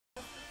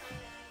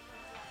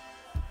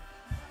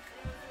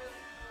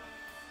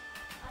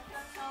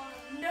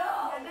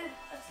No.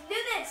 Let's do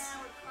this.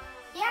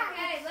 Yeah.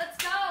 Okay, let's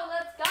go.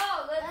 Let's go.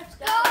 Let's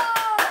go.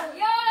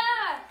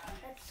 Yoda.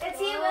 Let's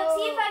see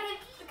if I can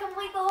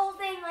complete the whole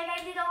thing like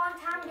I did a long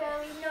time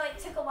ago, even though it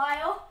took a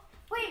while.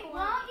 Wait,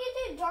 why don't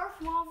you do Darth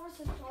Maul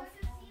versus Darth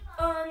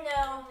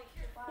Maul?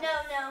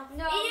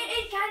 No.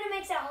 It kind of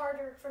makes it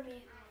harder for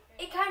me.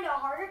 It kind of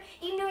harder,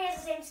 even though he has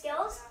the same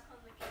skills.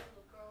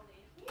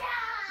 Yeah.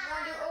 You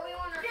want to do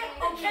Obi-Wan or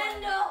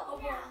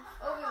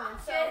Obi-Wan.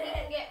 So he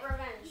can get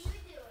revenge,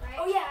 right?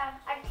 Oh yeah,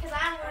 because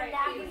I want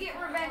that. He can get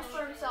revenge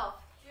for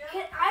himself.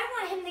 I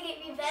want him to get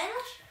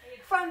revenge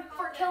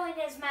for killing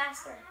his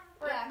master.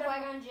 Yeah,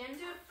 Qui-Gon Jinn.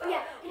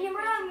 Yeah,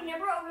 remember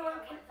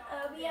Obi-Wan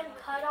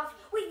cut off.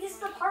 Wait, this is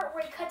the part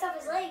where he cuts off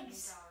his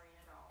legs,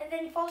 and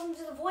then he falls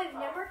into the void.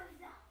 Remember?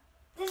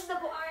 This is the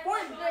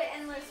one. The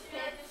endless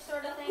pit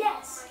sort of thing.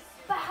 Yes,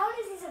 but how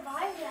does he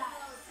survive that?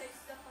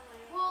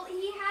 Well,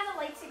 he had a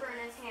lightsaber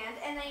in his hand,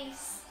 and then he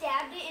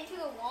stabbed it into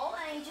the wall,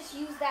 and he just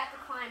used that to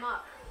climb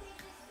up.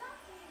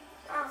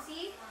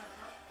 See?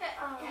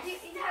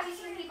 Have you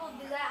seen people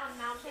do that on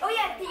mountains? Oh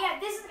yeah.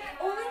 This is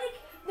only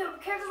the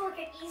characters who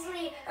can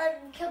easily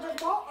kill the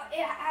Maul.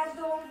 It has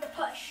the one with the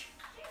push.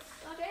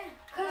 Okay.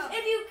 Because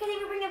if you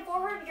bring it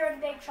forward, you're in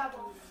big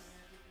trouble.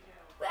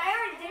 Wait,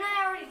 didn't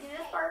I already do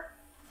this part?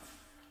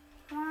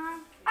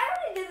 I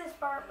already did this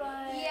part,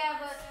 but Yeah,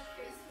 but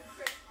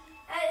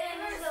it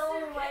was the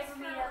only way for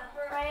me to,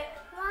 right?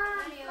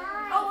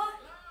 Oh, what?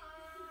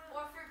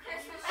 Or for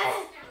Christmas.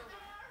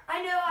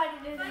 I know how to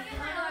do this.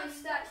 I'm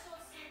stuck.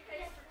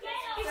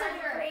 He's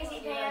like a crazy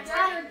pants.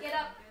 Get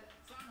up.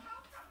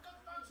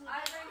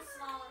 I bring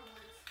smaller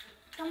ones.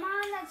 Come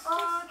on, let's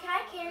Can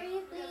I carry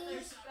you, Because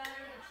please? they're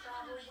better to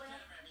travel with.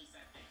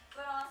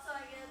 But also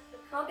I get the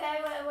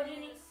Okay, what do you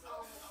need?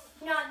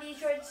 No, these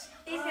droids.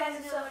 These guys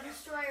are so.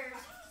 Destroyers.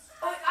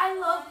 Oh, I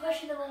love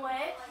pushing them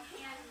away.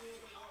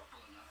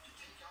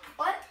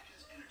 What?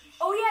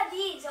 Oh yeah,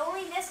 these.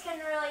 Only this can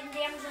really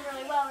damage them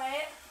really well,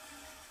 right?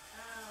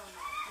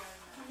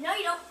 No,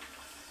 you don't.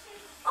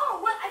 Oh,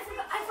 what? I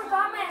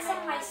forgot some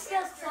of my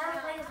skills because I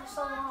haven't played this for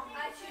so long.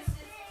 I choose this.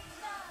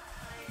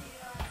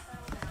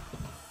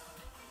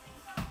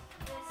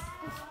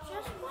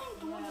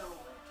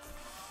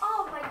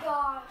 Oh my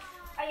gosh.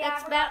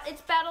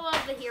 It's Battle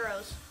of the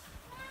Heroes.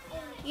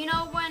 You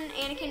know when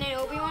Anakin and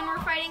Obi-Wan were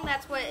fighting?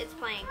 That's what it's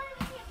playing.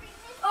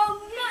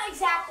 Oh, not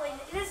exactly.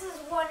 This is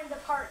one of the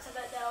parts of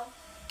it, though.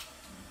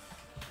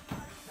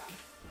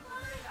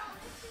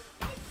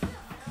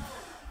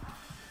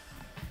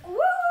 Woo!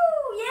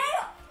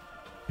 Yeah!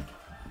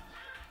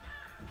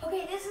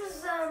 Okay, this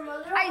is a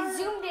little I hard.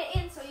 zoomed it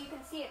in so you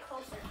can see it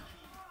closer.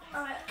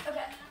 Alright,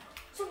 okay.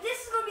 So this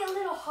is going to be a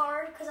little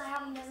hard because I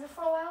haven't done this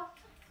for a while.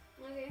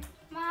 Okay.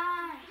 Come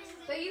on.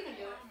 But you can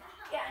do it.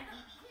 Yeah.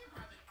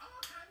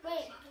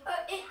 Wait.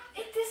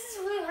 This is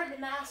really hard to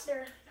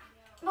master.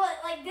 But,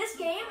 like, this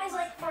game is,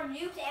 like, for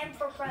noobs and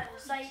for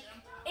pros. Like,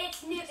 it's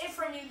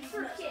for noobs.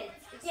 For kids.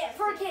 Yeah,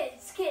 for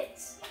kids.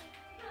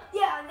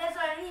 Yeah, that's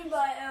what I mean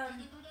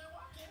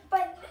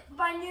but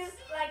by new,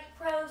 like,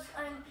 pros,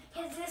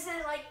 because this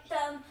is, like,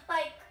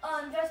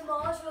 Darth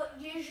Maul is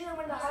usually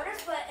one of the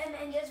hardest, but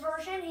in this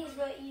version, he's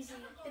really easy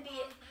to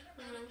beat.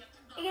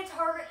 It gets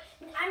harder.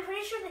 I'm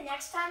pretty sure the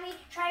next time we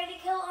try to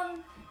kill,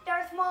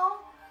 Darth Maul,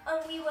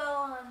 we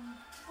will,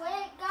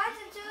 Wait, guys,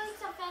 it's doing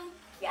something.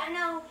 yeah, I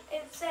know,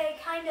 it's a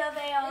kind of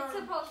a, It's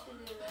supposed to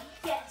do this.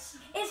 yes,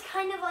 it's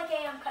kind of like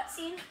a,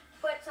 cutscene,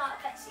 but it's not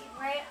a cutscene,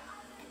 right?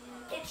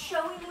 It's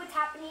showing what's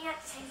happening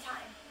at the same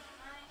time.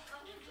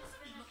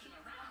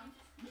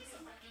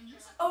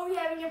 Oh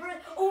yeah, remember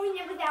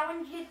that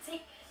one?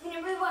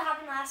 Remember what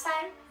happened last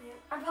time? Yeah.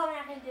 I'm probably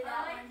not gonna do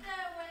that I one. like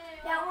that way.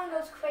 That one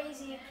goes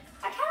crazy.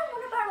 I kind of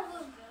want to battle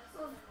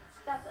those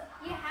stuff.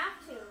 You have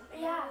to.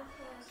 Yeah.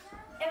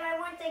 If I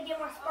want to get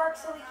more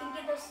sparks so we can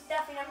get those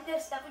stuff,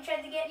 this stuff we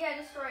tried to get. Yeah,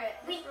 destroy it.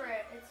 Destroy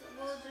it.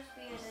 Will just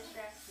be a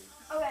distraction.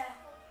 Okay.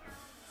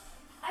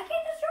 I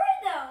can't destroy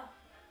it though.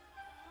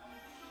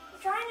 I'm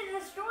trying to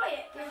destroy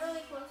it. You're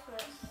really close to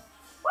it.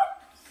 What?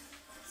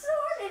 It's so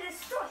hard to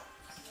destroy.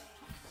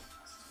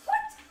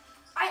 What?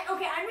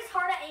 Okay, I'm just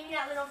hard at aiming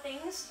at little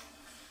things.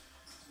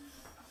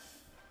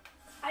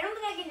 I don't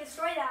think I can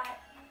destroy that.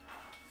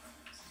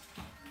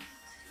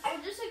 I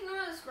just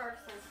ignore the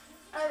sparks then.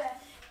 Okay.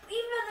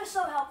 Even though they're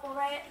so helpful,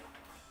 right?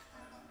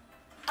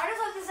 I just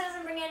hope this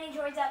doesn't bring any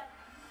droids up.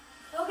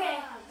 Okay.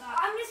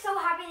 I'm just so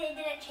happy they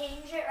didn't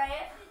change it,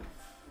 right?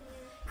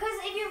 Because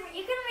if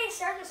you can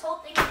restart this whole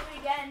thing and do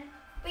it again,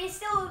 but you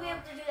still will be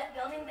able to do that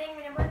building thing,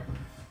 remember?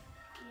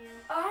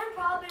 Yeah. I'm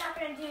probably not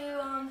going to do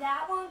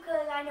that one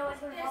because I know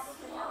it's going to help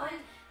with that one.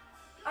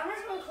 I'm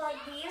just going to collect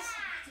these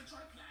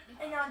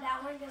and not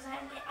that one because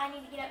I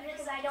need to get up here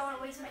because I don't want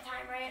to waste my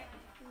time, right?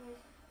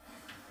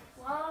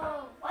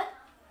 Whoa, what?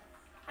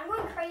 I'm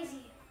going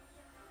crazy.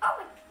 Oh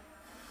my,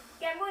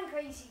 yeah, I'm going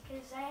crazy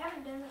because I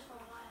haven't done this for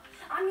a while.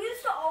 I'm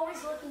used to always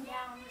looking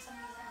down for some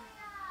reason.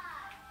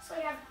 So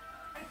yeah,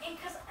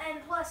 and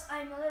plus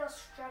I'm a little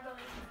struggling.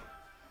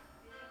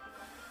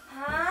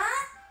 Huh?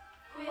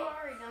 We've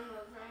already done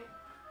those, right?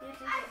 You have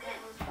to get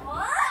that one.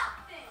 What?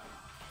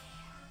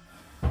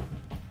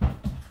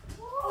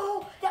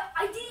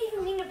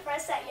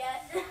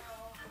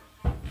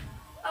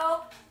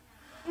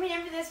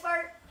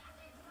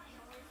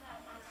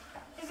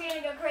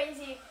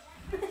 crazy.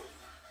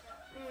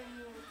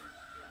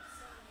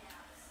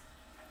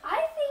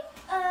 I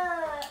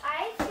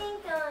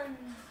think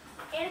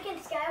Anakin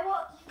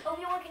Skywalker,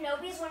 Obi-Wan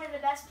Kenobi is one of the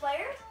best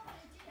players.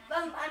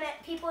 I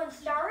met people in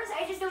Star Wars.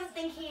 I just don't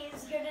think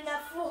he's good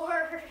enough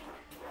for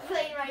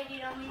playing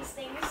writing on these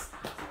things.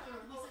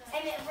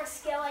 I mean, for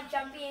skill, like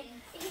jumping.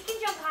 He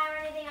can jump high or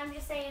anything. I'm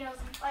just saying,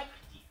 like,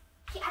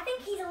 I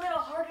think he's a little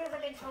harder to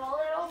control a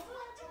little.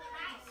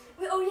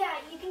 Oh yeah,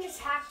 you can just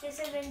hack this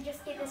and then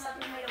just get this up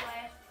and right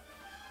away.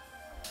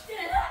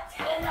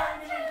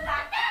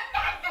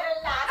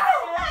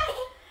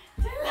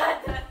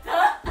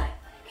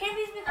 Can you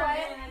please be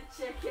quiet?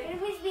 Can you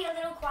please be a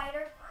little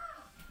quieter?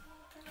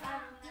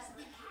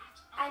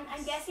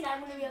 I'm guessing I'm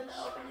going to be able to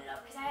open it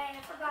up because I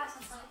forgot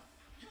something.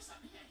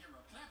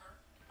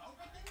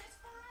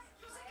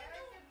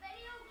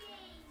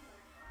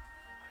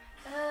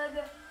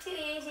 Too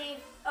easy.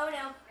 Oh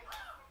no.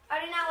 I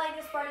did not like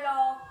this part at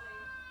all.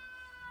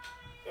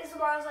 This is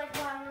where I was like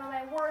one of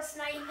my worst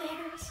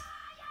nightmares.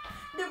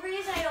 The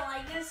reason I don't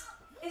like this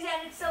is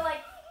that it's so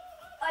like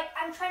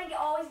I'm trying to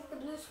always get the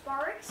blue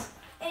sparks,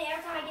 and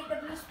every time I get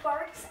the blue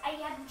sparks, I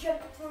have to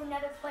jump to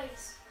another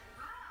place.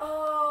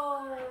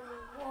 Oh,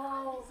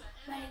 whoa.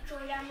 Medic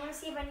droid, I'm gonna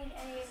see if I need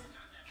any.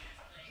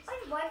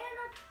 Wait, why did I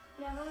not?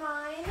 Never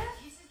mind.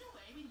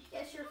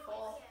 Yes, you're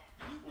full.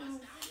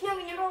 No,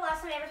 remember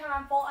last time every time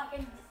I'm full, I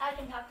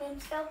can talk to him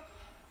still?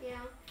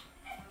 Yeah.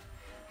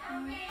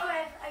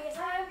 Okay, I guess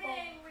I'm full.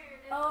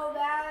 Oh,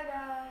 bad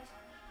guys.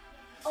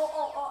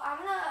 Oh, I'm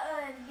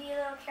gonna be a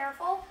little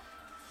careful.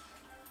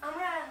 So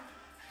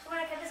when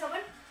I cut this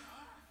open,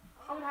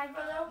 I'm gonna hide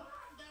for a little.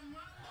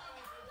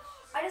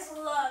 I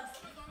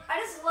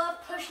just love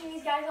pushing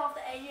these guys off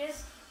the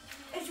edges.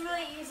 It's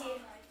really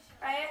easy,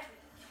 right?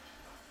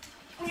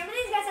 Remember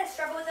these guys that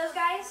struggle with those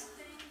guys?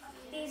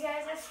 These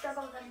guys that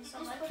struggle with them so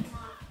much.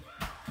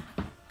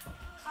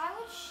 I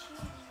would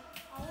shoot.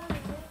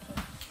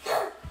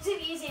 Too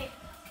easy.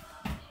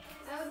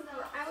 I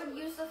would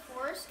use the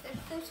force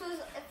if this was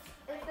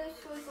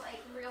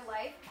like real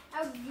life.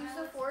 I would use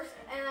the force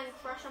and then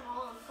crush them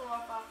all and throw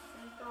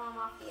them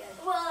off the edge.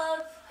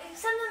 Well,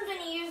 sometimes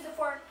when you use the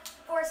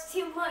force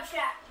too much,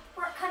 that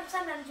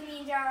sometimes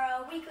means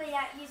you're weakly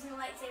at using the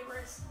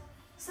lightsabers.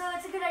 So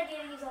it's a good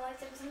idea to use a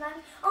lightsaber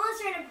sometimes, unless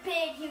you're in a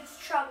big, huge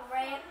trouble,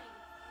 right?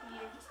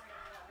 Yeah.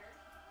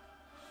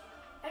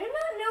 I do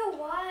not know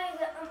why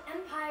the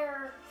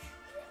Empire.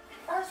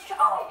 Oh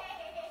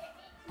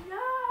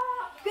no!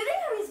 Good thing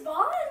I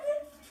respawned,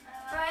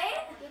 right?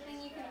 Good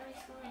thing you can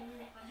respawn.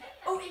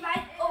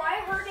 Oh,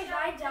 I heard if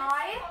I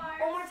die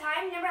one more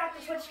time, never have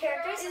to switch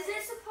characters. Is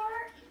this a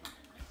part?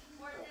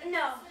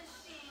 No.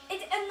 He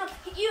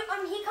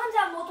comes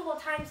out multiple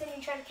times and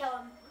you try to kill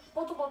him.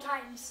 Multiple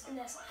times in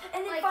this.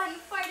 And then Like you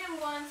fight him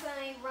once and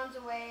then he runs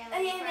away and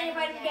then you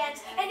fight him again.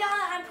 And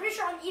I'm pretty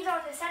sure either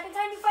on the second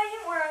time you fight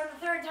him or on the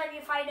third time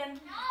you fight him,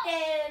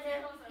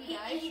 then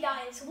he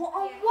dies.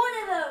 One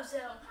of those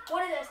though.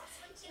 One of those.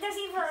 There's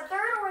either a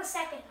third or a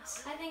second.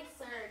 I think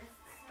third.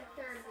 The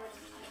third would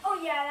be. Oh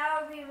yeah, that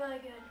would be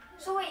really good.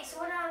 So wait, so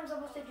what am I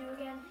supposed to do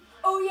again?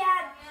 Oh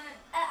yeah,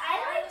 I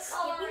like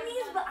skipping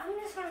these, but I'm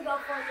just gonna go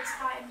for it this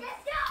time.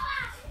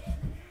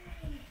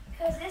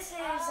 Cause this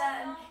is,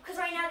 cause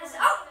right now this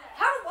is, oh,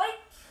 how do I,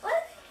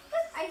 what?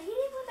 I hate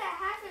it when that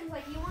happens,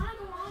 like you wanna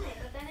go on it,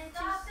 but then it's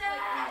just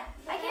like,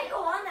 I can't go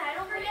on that, I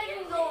don't think I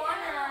can go on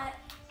that.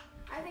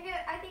 I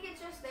think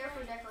it's just there for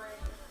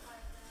decoration.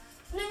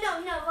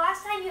 No,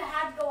 last time you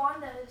had to go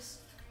on those.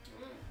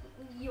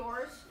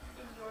 Yours,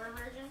 in your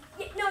version?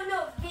 Yeah,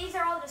 no, these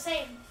are all the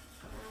same.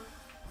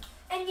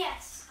 And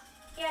yes,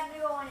 you have to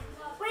go on it.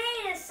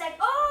 Wait a sec,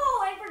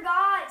 oh, I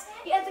forgot.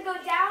 You have to go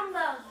down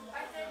them.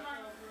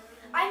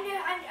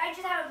 I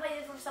just haven't played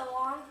this for so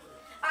long.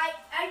 I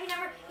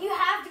remember you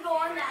have to go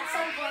on that at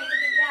some point to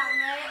get down,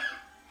 right?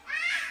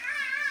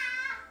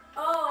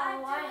 Oh,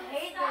 I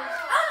hate this.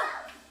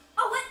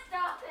 Oh, what?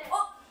 Stop it.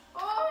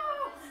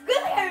 Oh,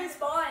 good thing I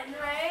respawned,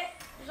 right?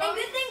 And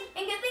good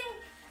thing,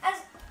 as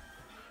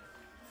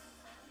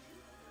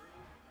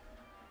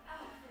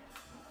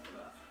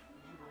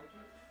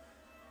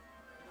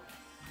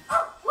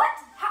oh, what?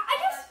 I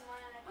just.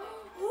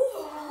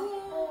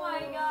 Oh my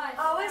gosh. I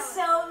was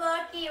so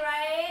lucky,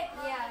 right?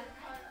 Yeah.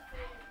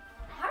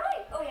 How do I?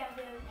 Oh yeah,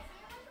 dude.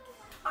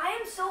 I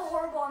am so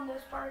horrible on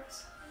those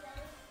parts.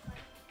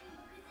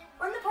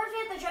 On the parts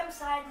we have to jump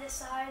side to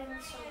side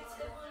and so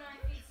horrible.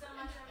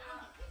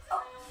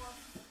 Oh.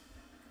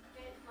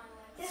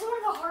 This is one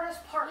of the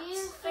hardest parts.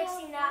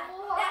 Fixing that.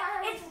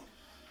 It's.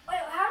 Wait,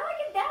 how do I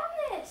get down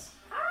this?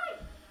 How do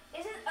I?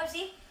 Is it? Oh,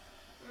 see?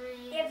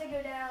 You have to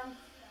go down.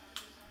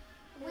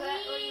 Is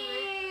that what you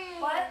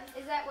meant? What?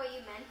 Is that what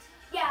you meant?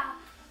 Yeah.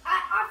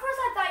 At first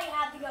I thought you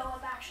had to go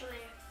up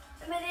actually,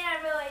 but then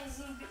I realized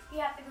you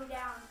have to go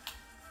down.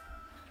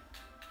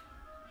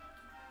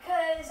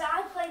 Cause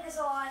I played this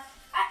a lot.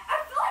 I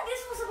feel like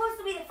this was supposed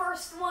to be the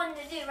first one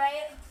to do,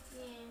 right?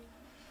 Yeah.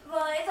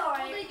 But it's Well,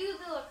 alright. they do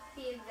look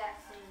the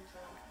exact same, so.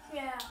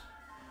 Yeah.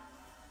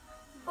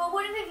 But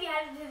what if you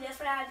had to do this,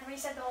 but I had to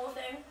reset the whole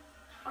thing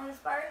on this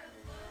part?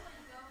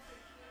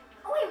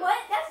 Oh wait, what?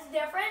 That's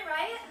different,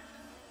 right?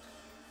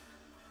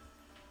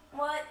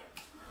 What?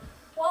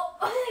 Well,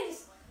 wait,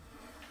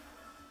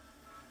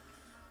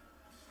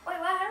 what?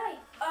 How do I?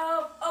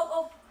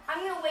 Oh. I'm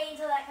gonna wait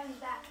until that comes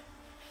back.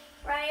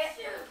 Right?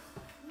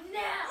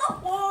 Now.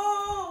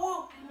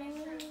 Whoa!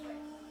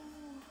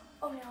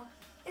 Oh no.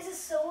 This is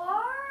so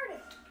hard.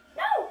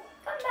 No!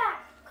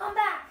 Come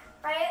back.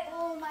 Right?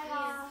 Oh my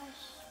gosh.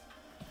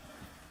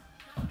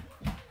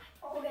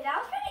 Okay, that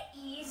was kind of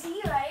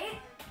easy, right?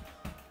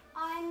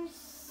 I'm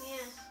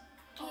Yeah.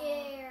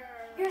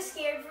 scared. You're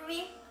scared for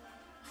me?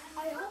 I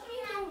hope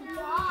you don't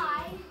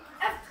die.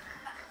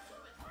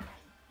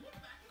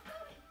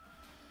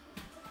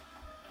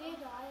 You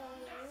die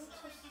already.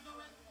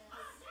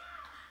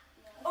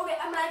 Okay,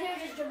 imagine I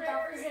just jumped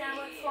off this and I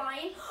went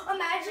flying.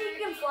 Imagine you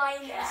can fly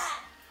in this.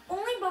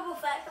 Only Boba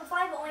Fett can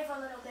fly, but only for a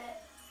little bit.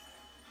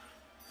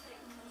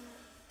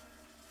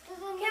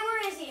 Okay,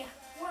 where is he?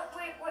 What?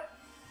 Jar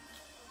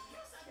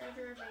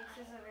Jar Binks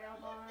is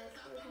available on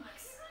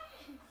Xbox.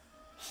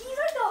 He's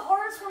like the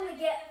hardest one to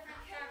get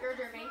Jar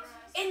Jar Binks.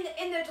 in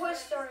the Toy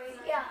Story.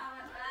 Yeah.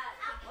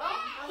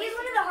 Well, He's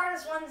one of the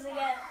hardest ones to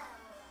get.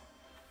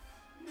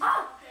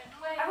 Oh!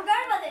 I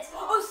forgot about this.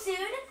 Oh,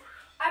 soon?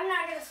 I'm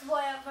not going to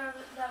spoil it for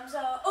them,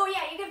 so... Oh,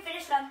 yeah, you can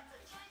finish them.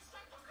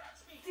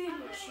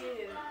 Finish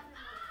you.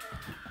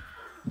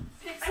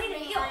 Pick I need to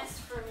something heal. nice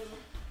for me.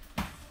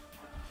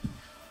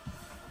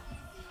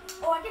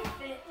 Oh, I can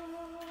fit.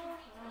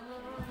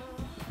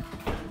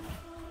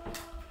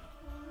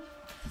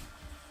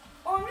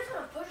 Oh, I'm just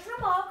going to push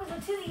them off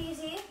because they're too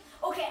easy.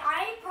 Okay,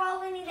 I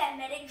probably need that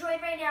medic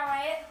droid right now,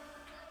 right?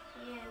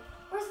 yeah.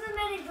 Where's the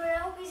medic droid? I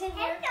hope he's in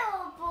here.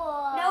 Hello,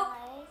 boy. Nope.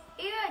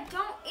 Eva,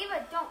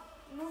 don't.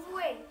 Move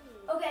away.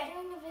 Okay.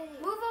 During the video.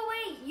 Move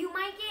away. You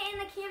might get in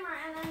the camera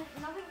and then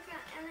nothing's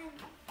gonna,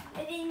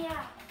 And then,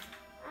 yeah.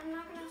 I'm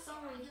not gonna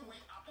film anything.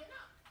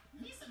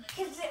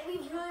 Because we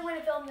really want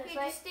to film this, Okay,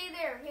 right? just stay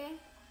there, okay?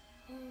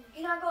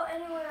 You not go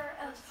anywhere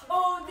else.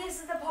 Oh,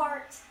 this is the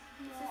part.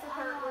 This is the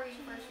part where you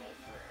first meet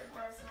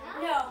Darth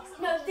Maul.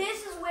 No,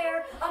 this is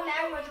where a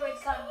magma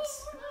droid comes.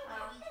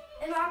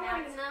 And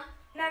Magna.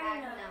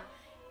 Magna.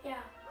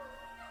 Yeah.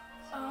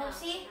 Oh, No,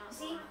 see? no.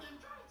 See?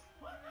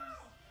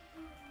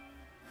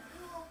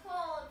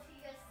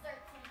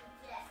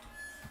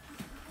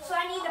 So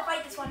I need to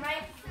fight this one,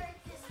 right?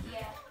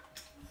 Yeah.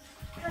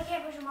 Because I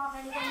can't push him off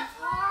anything. It's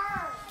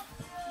hard.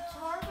 It's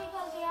hard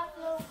because you have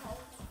no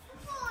health.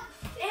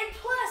 And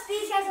plus,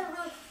 these guys are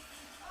really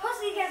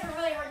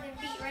hard to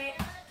beat, right?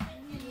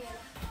 Yeah.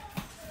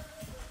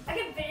 I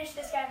can finish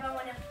this guy if I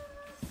want to.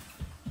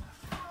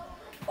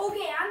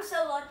 Okay, I'm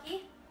so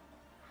lucky.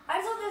 I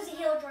just hope there's a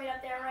heal droid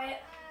up there, right?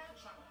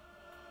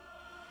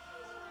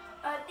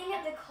 I think I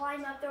have to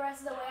climb up the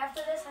rest of the way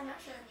after this. I'm not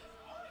sure.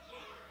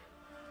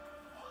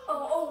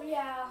 Oh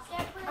yeah.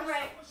 I'm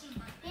right.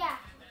 Yeah.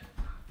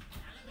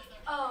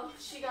 Oh,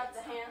 she got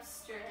the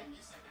hamster.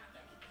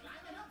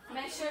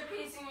 Make sure it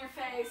pees in your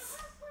face. Is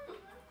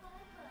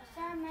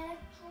there a medic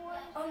droid?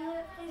 Oh,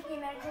 yeah, please be a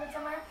medic droid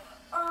somewhere.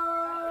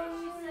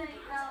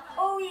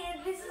 Oh yeah,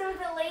 this is where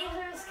the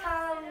lasers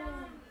come.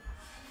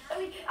 I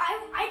mean,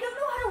 I don't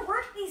know how to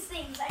work these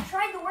things. I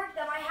tried to work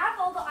them. I have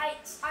all the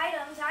items.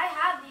 I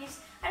have these.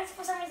 I just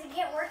for some reason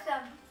can't work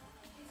them.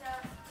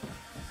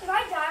 If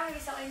I die, I'm gonna be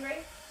so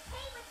angry.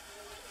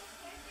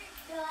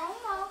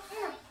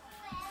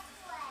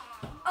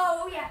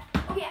 Oh yeah.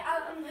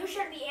 Who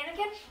should it be?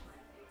 Anakin?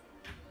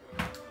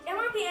 I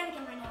want to be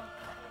Anakin right now.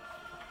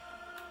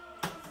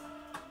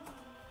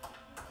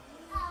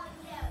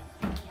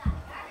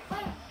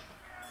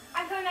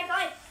 I'm coming back to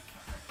life.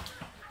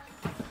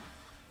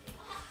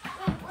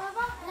 Wait, what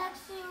about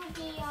next to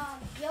the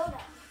Yoda?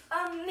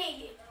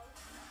 Maybe.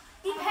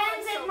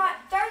 Depends if my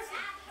Darth.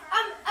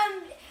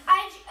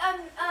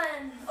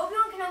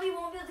 Obi-Wan Kenobi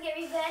won't be able to get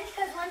revenge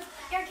because once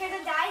your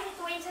character dies, you have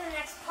to wait until the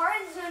next part.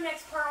 There's no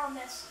next part on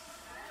this.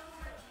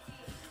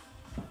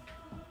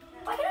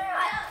 Why can I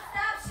not?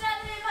 Stop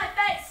shoving it in my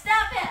face.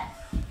 Stop it.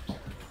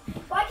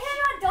 Why can I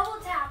not double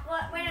tap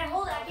when I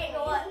hold it? I can't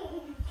go up.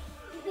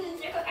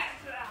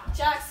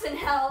 Jackson,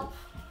 help.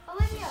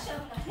 Olivia,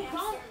 Shoving a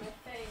hamster in my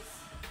face.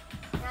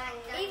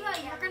 Eva,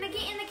 you're gonna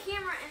get in the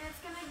camera and it's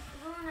gonna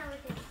ruin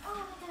everything.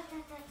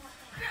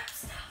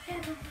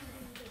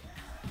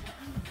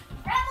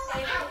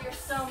 Ava, you're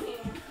so mean.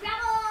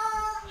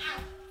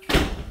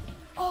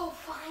 Oh,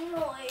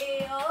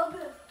 finally.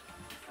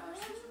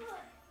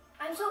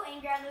 I'm so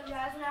angry at those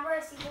guys. Whenever I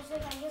see those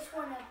things, I just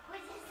want to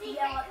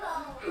yell at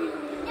them.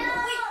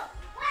 No!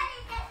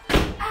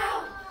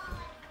 Ow!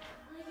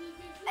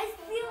 I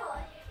feel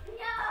like...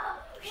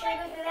 Should I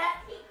go through that?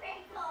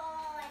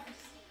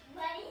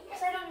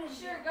 Because I don't need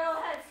Sure, go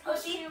ahead. Oh,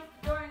 Push see? you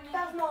during the...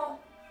 That's Maul.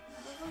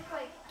 Those look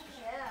like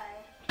Jedi.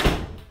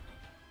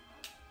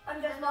 I'm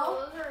just No, Maul.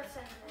 those are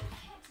Ascendants.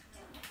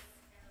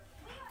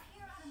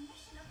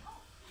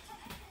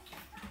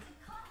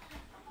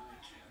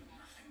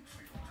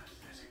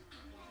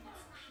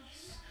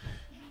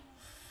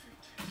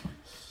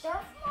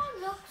 Darth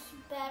Maul looks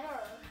better.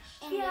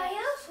 In Yeah, he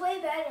this. looks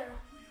way better.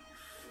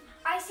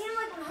 I've seen him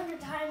like 100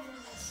 times in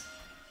this.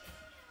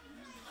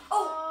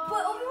 Oh,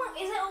 but Obi-Wan,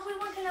 isn't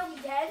Obi-Wan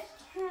Kenobi dead?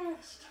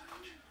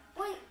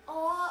 Wait,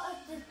 all of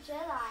the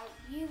Jedi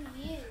you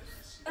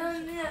used. No,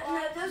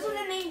 those are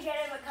the main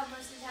Jedi that come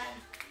most of the time.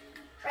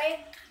 Right?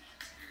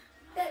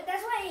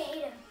 That's why I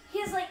hate him. He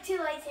has like 2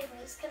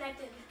 lightsabers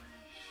connected.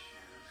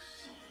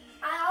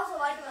 I also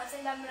like him at the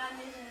same time, but I'm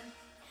using him.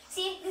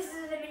 See, this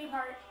is the mini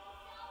part.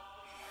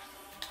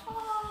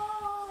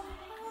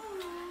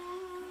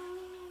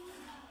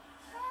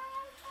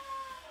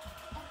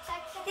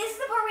 This is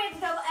the part where you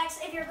have to double X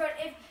if you're good.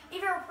 If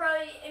you're a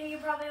pro, you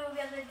probably will be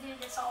able to do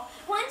this all.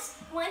 Once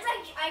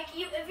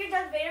if you're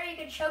Darth Vader, you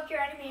can choke your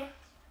enemy.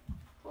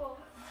 Cool.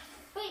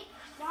 Wait,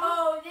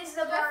 Oh, this is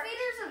the Darth part.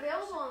 Vader's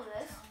available in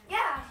this.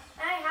 Yeah,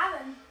 I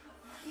have him.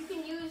 You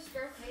can use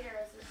Darth Vader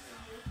as this.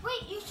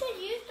 wait, you should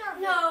use Darth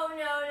Vader. No.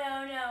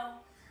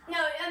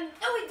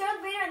 Oh wait,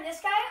 Darth Vader and this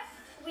guy,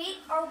 we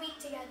are weak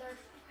together,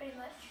 pretty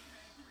much.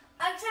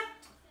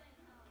 Except,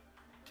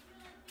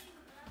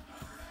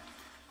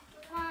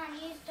 Come on,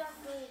 use Darth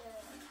Vader.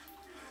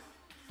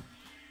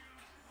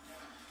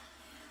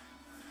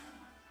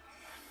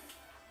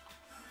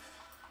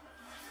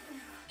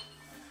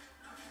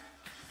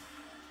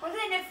 once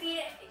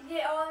I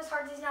get all of his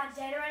hearts, he's not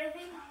dead or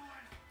anything.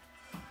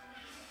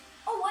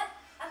 Oh, what?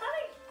 I thought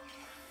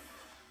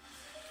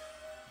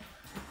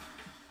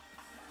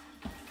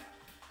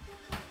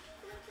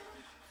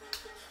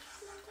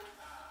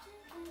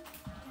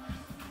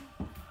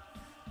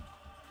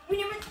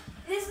remember,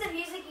 this is the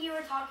music you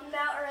were talking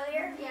about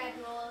earlier? Yeah,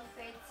 Duel of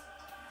Fates.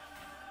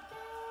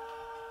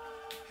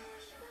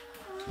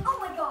 Oh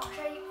my gosh,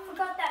 I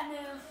forgot that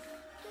move.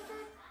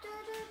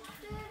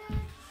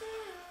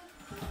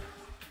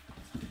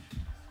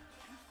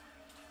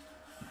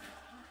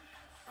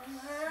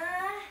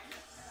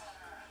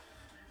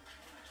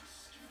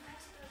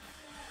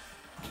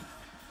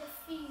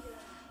 Defeated.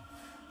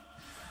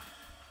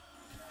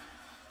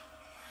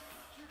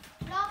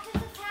 Block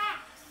his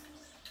attacks.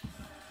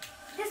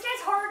 This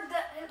guy's hard,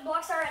 the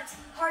blocks are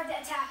hard to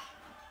attack.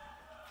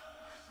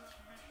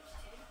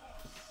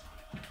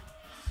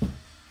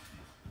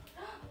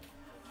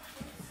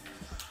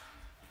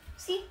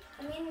 See?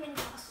 I mean mini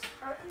boss.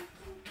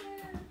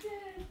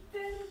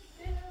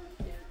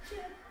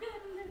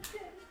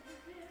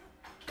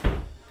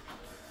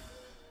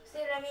 See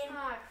what I mean?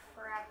 Oh,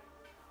 crap.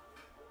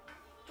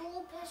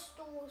 Dual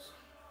pistols.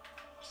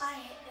 I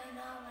do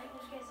not like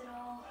those guys at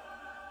all.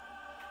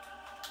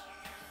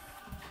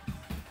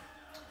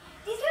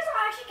 These guys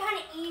are actually kind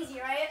of easy,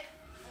 right?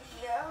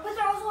 Yeah. But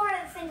they're also hard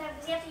at the same time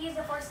because you have to use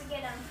the force to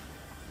get them.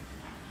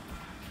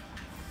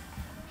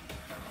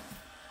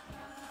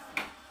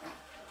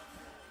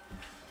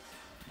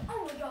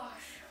 Oh my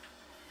gosh.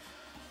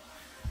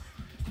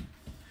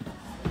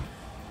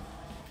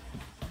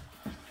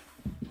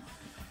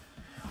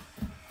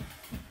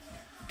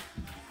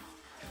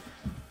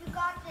 You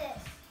got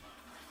this.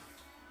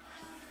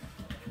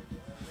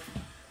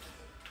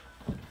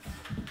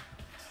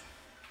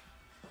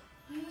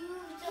 Did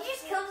you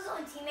just kill his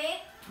own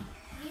teammate?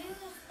 Use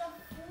the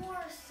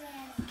force,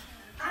 Anakin.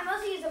 I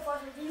must use the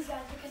force with these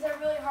guys because they're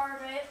really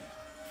hard, right?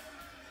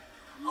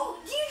 Oh,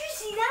 did you just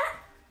see that?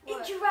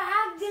 What? It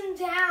dragged him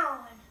down.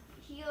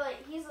 He's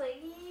like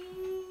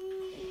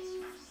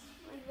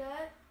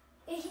that.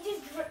 And he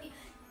just,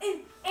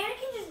 and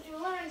Anakin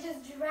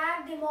just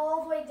dragged him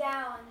all the way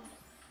down.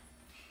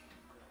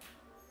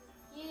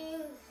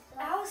 Use the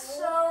That was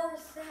so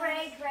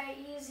force, cray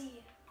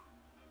easy.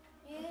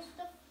 Use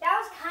the That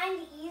was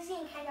kind of easy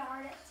and kind of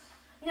hard.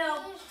 No.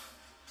 Use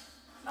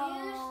the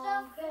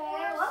Okay,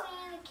 force, well.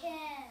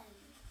 Anakin.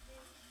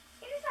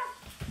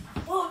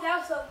 Whoa, that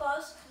was so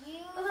close.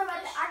 Use Those are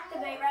about the to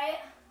activate, right?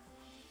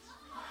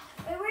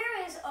 Wait,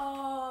 where is,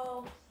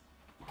 oh.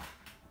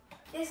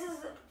 This is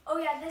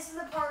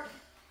the part.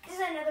 This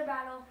is another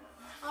battle.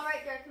 All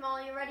right, Darth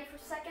Maul, you ready for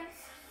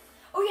seconds?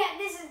 Oh yeah,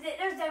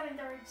 there's 7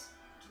 thirds.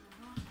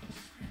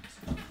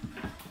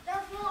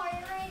 Darth Maul, are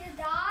you ready to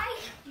die?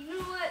 You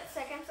know what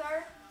seconds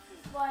are?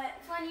 What?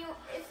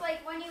 It's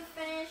like when you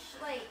finish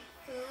like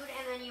food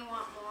and then you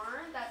want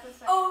more. That's a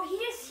second. Oh, he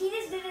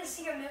just did a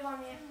secret move on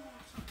me.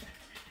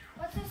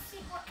 What's his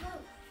secret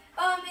move?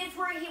 It's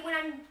where when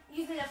I'm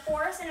using the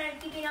force and I'm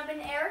keeping up in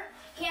the air,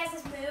 he has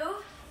this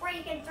move where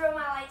he can throw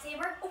my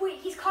lightsaber. Oh wait,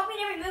 he's copying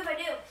every move I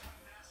do.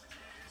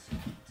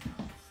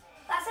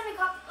 Last time he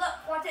copied, look,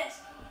 watch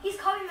this. He's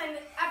copying my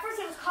move. At first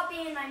he was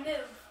copying my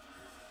move.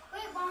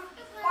 Wait, why don't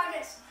you play? Watch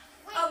this.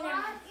 Wait, Oh, why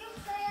never mind. don't you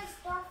play as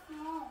Darth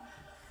Maul?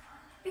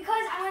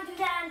 Because I want to do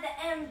that at the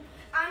end.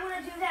 I'm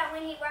going to do that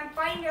when I'm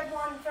fighting Darth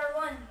Maul on the 3rd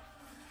one.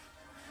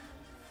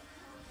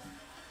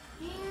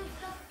 Use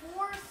the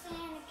force,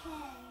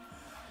 Anakin.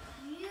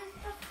 Use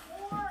the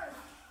force.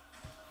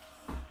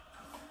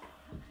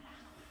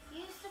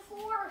 Use the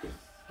force.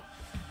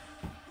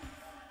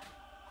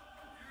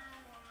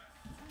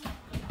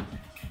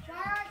 Why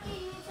aren't you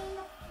using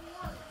the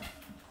force?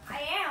 I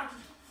am.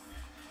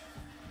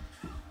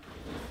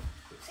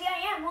 See,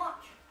 I am.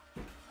 Watch.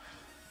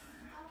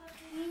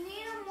 You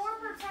need a more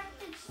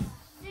protected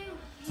suit.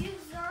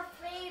 Use Darth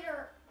Vader.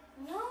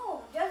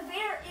 No, Darth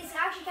Vader is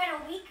actually kind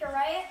of weaker,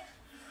 right?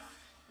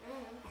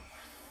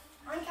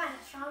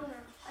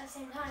 stronger at the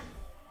same time.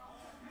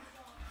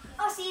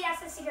 Oh, see,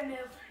 that's the secret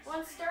move.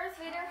 Once Darth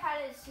Vader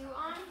had his suit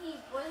on, he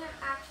didn't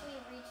actually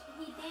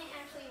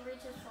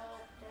reach his full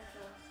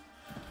potential.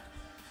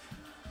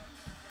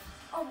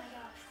 Oh my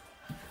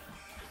gosh.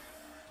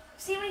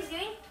 See what he's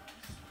doing?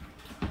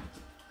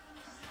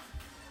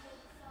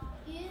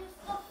 Use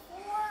the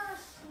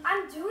force.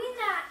 I'm doing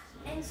that.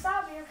 And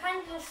stop, you're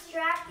kind of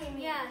distracting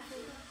me. Yeah.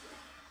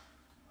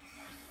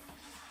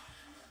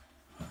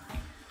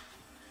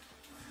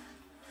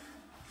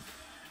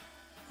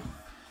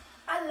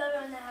 I love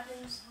it when that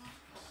happens.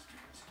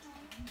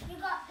 You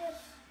got this.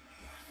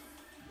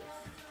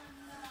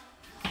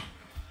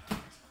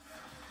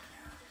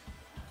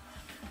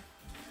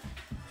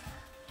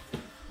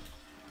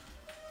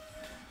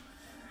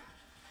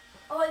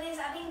 Oh,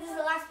 I think this is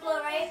the last blow,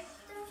 right?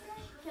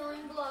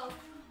 Killing blow.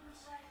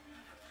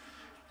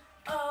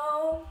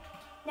 Oh.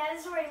 Now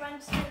this is where he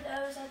runs through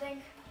those, I think.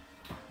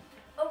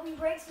 Oh, he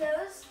breaks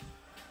those.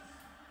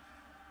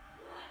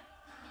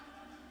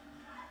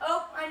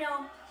 Oh, I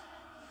know.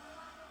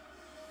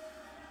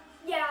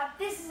 Yeah,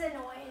 this is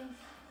annoying.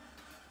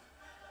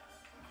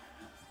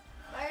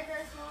 Fire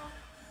Darth Maul.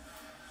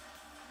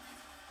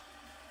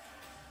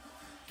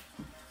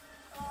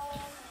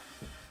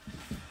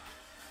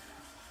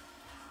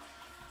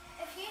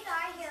 If you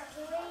die here,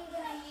 who are you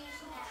gonna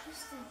use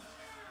next?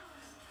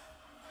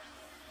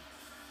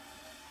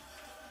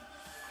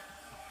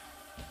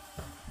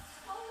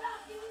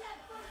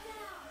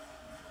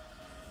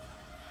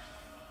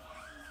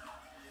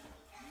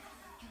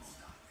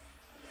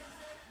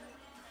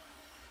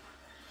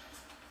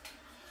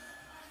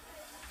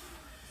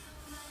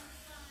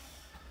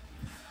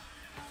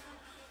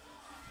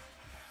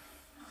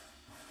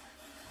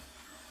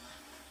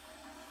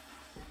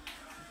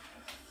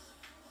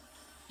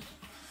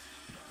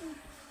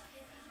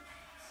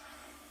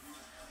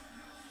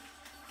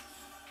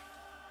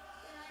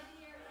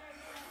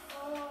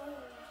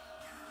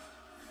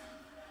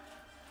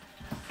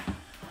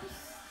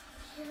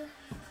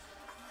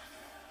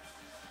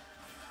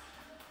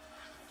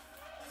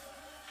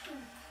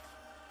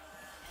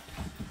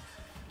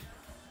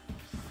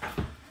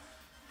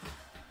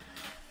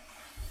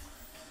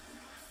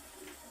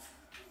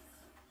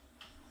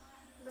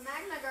 The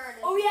Magna Guard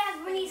is Oh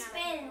yeah, when he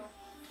spinning out of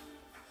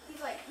spins. control.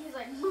 He's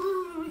like,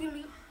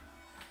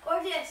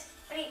 Or this.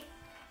 I mean,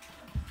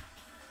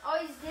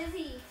 oh, he's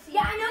dizzy. See,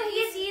 Yeah, I know, did he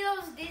you is- see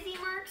those dizzy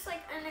marks?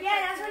 Like, yeah,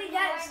 that's what he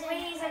does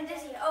when he's on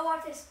dizzy. Oh,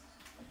 watch this.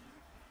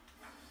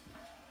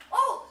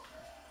 Oh!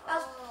 That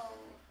was, Oh.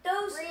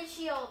 those. Ray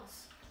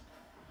shields.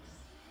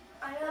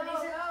 I Go, know,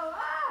 go,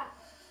 ah!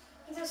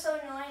 these are so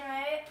annoying,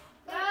 right?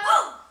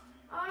 Oh!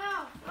 Oh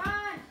no,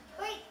 run!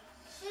 Wait,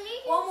 should he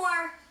use? One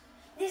more.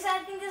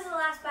 I think this is the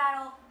last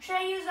battle. Should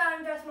I use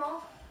Darth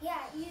Maul? Yeah,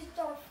 use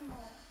Darth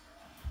Maul.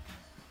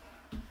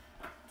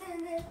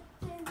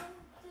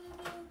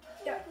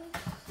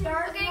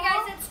 Darth Okay, Maul?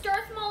 guys, it's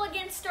Darth Maul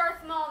against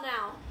Darth Maul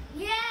now.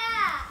 Yeah!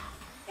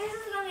 This is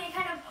gonna be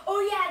kind of. Oh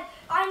yeah,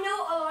 I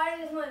know a lot of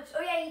his moves.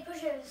 Oh yeah, he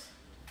pushes.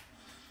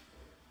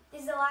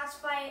 This is the last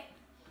fight.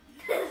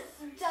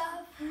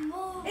 Darth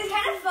Maul. It's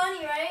kind of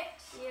funny, right?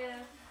 Yeah.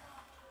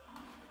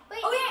 Wait,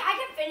 Oh yeah, I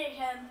can finish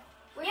him.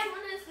 Which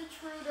one is the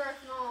true Darth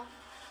Maul?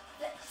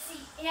 Let's see,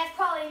 and that's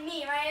probably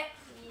me, right?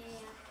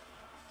 Yeah.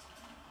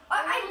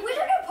 I wish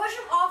I could push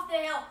him off the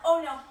hill.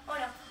 Oh no,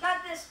 not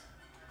this.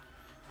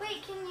 wait,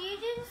 can you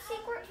do the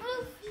secret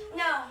move?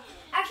 No,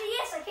 actually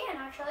yes, I can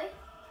actually.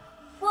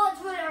 Well,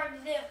 it's really hard to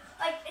do.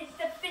 Like it's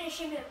the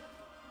finishing move.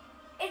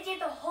 It's you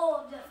have to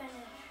hold the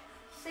finish.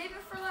 Save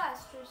it for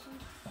last, Tristan.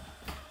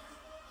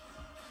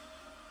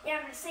 Yeah,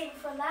 I'm gonna save it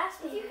for last.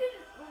 If you Maybe.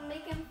 could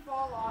make him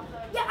fall off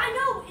of Yeah, I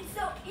know. It's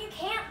so you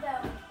can't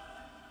though.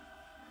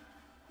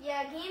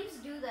 Yeah, games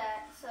do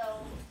that, so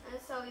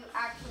you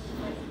actually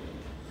win.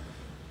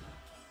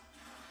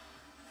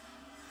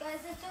 Guys,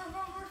 it's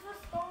over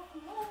versus Darth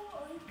Maul.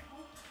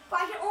 But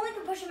I can only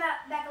push him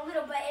back a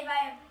little. But if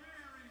I,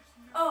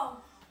 oh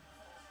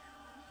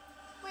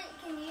Wait,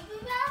 can you do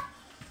that?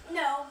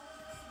 no,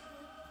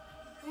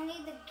 Only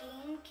the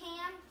game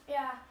can.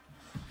 yeah.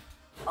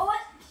 Oh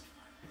what?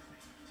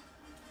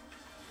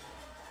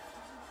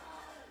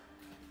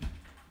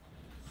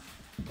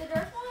 The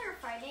Darth Maul you're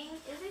fighting,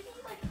 isn't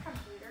he like a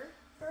computer?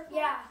 Darth Maul?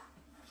 Yeah.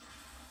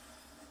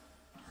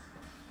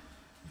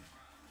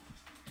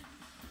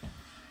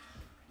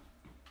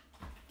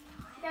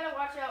 You gotta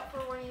watch out for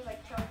when he's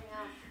like charging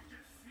out.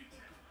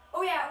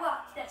 Oh yeah. Well,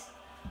 this.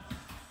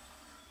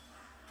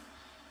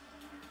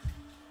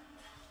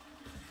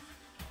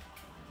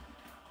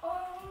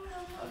 Oh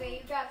no.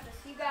 Okay, you got this,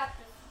 you got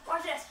this.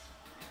 Watch this.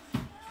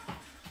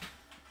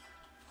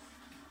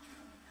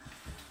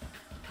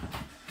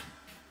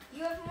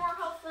 You have more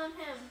health than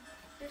him.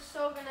 You're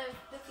so gonna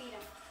defeat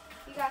him.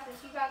 You got this,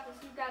 you got this,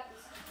 you got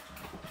this.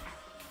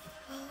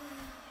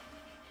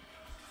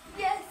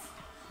 Yes.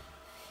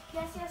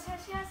 Yes. Yes.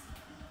 Yes. Yes.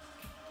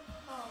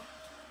 Oh.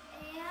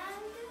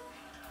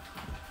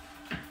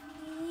 And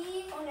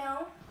Oh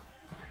no.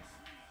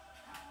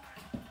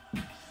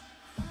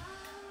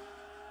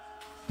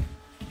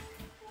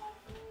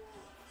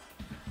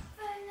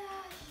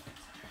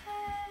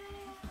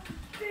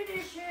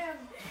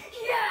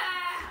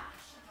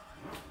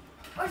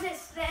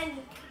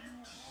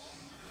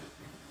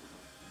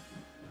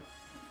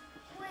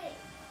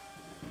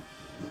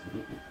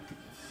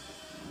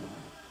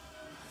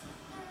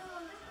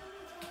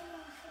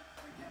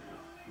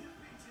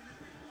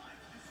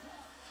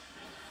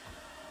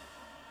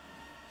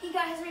 he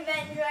got his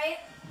revenge, right?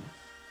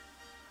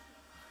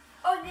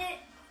 Oh,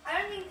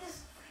 I don't think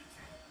this.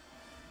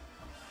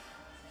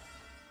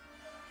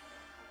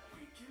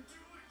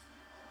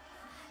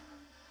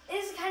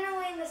 This is kind of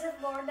when the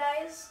Sith Lord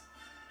dies,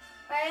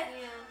 right?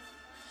 Yeah.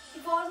 He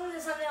falls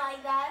into something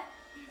like that,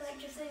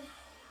 electricity.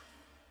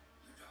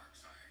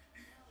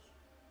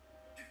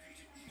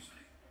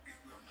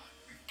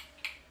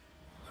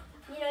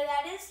 You know what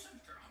that is?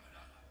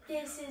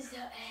 This is the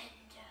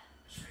end.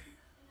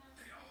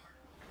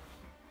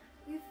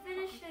 You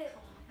finished it.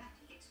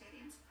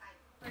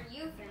 Or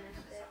you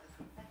finished it.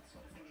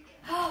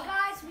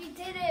 Guys, we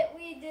did it.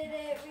 We did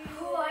it.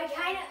 Oh, I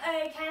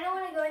kind of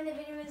want to go in the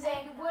video and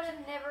say, You would have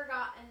never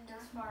gotten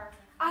this far.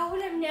 I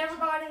would have never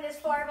gotten this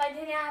far if I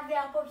didn't have the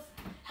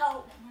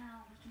help.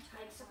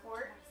 Like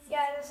support.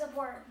 Yeah, the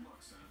support.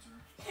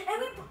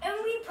 And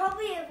we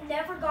probably have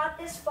never got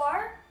this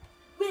far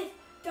with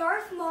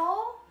Darth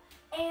Maul,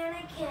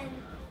 Anakin,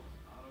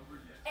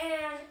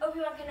 and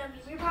Obi-Wan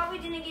Kenobi. We probably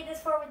didn't get this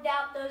far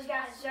without those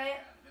guys, right?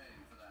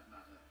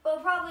 Well,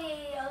 probably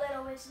a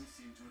little bit.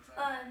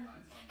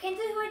 Can you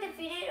tell who I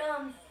defeated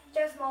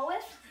Darth Maul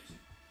with?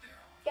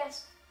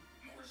 Yes.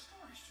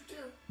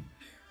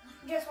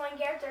 Just one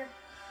character.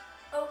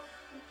 Oh,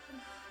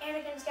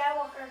 Anakin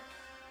Skywalker.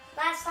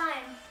 Last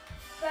time.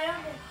 But I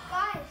don't think.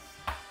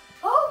 Guys,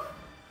 Oh!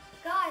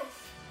 guys.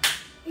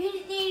 You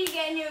need to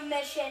get a new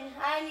mission.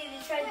 I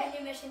need to try the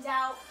new missions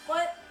out.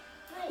 What?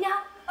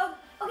 Now, oh,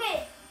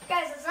 okay,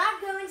 guys, let's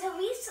not go until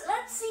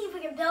let's see if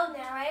we can build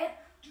now, right?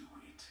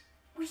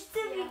 We should see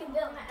if we can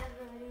build. I'm gonna end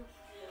the video.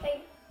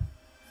 Hey,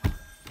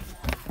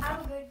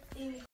 have a good evening.